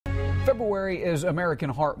February is American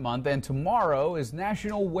Heart Month, and tomorrow is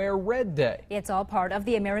National Wear Red Day. It's all part of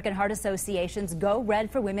the American Heart Association's Go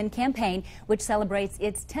Red for Women campaign, which celebrates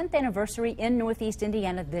its 10th anniversary in Northeast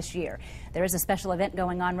Indiana this year. There is a special event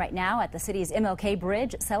going on right now at the city's MLK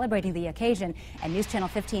Bridge celebrating the occasion, and News Channel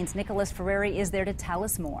 15's Nicholas Ferreri is there to tell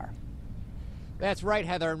us more. That's right,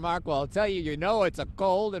 Heather and Mark. Well, I'll tell you, it's a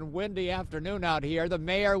cold and windy afternoon out here. The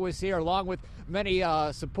mayor was here along with many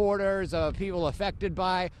supporters of people affected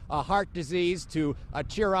by heart disease to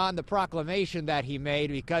cheer on the proclamation that he made,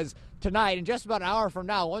 because tonight, in just about an hour from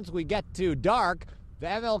now, once we get to dark, the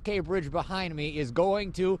MLK Bridge behind me is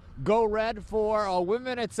going to go red for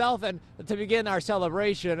women itself, and to begin our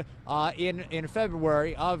celebration in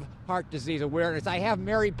February of heart disease awareness. I have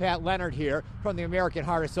Mary Pat Leonard here from the American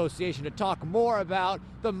Heart Association to talk more about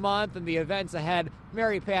the month and the events ahead.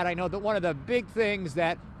 Mary Pat, I know that one of the big things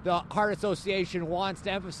that the Heart Association wants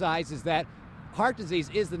to emphasize is that heart disease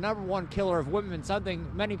is the #1 killer of women, something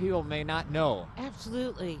many people may not know.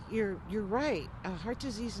 Absolutely. You're right. Heart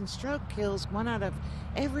disease and stroke kills 1 out of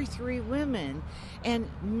every 3 women, and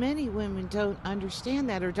many women don't understand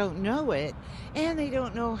that or don't know it, and they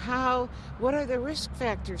don't know what are the risk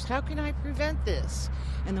factors? How can I prevent this?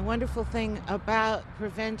 And the wonderful thing about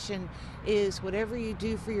prevention is whatever you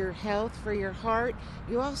do for your health, for your heart,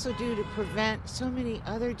 you also do to prevent so many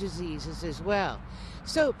other diseases as well.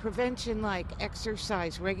 So prevention like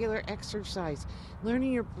exercise, regular exercise,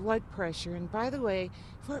 learning your blood pressure. And by the way,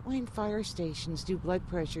 Fort Wayne fire stations do blood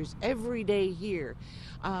pressures every day here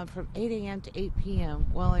from 8 a.m. to 8 p.m.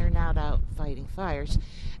 while they're not out fighting fires.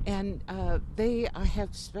 And they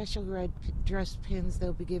have special red dress pins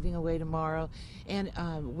they'll be giving away tomorrow, and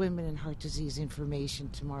women and heart disease information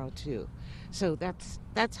tomorrow too. So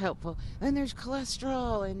that's helpful. Then there's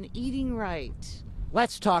cholesterol and eating right.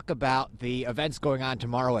 Let's talk about the events going on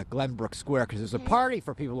tomorrow at Glenbrook Square, because there's a party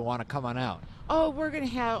for people who want to come on out. Oh, we're going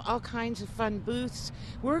to have all kinds of fun booths.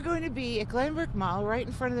 We're going to be at Glenbrook Mall right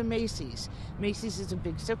in front of the Macy's. Macy's is a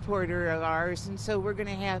big supporter of ours, and so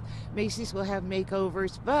Macy's will have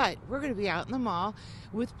makeovers, but we're going to be out in the mall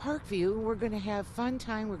with Parkview. We're going to have fun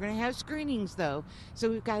time. We're going to have screenings, though. So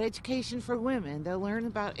we've got education for women. They'll learn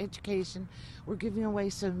about education. We're giving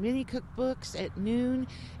away some mini cookbooks at noon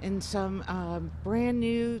and some brand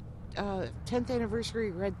new 10th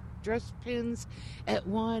anniversary red dress pins at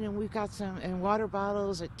 1, and we've got some and water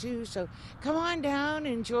bottles at 2. So come on down,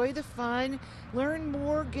 enjoy the fun, learn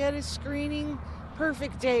more, get a screening.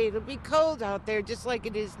 Perfect day. It'll be cold out there just like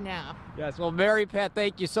it is now. Yes, well, Mary Pat,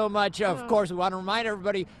 thank you so much. Of course, we want to remind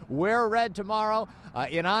everybody, wear red tomorrow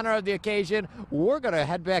in honor of the occasion. We're going to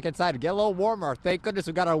head back inside and get a little warmer. Thank goodness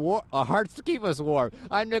we've got our hearts to keep us warm.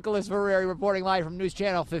 I'm Nicholas Ferreri reporting live from News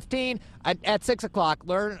Channel 15. At 6 o'clock,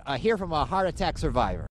 hear from a heart attack survivor.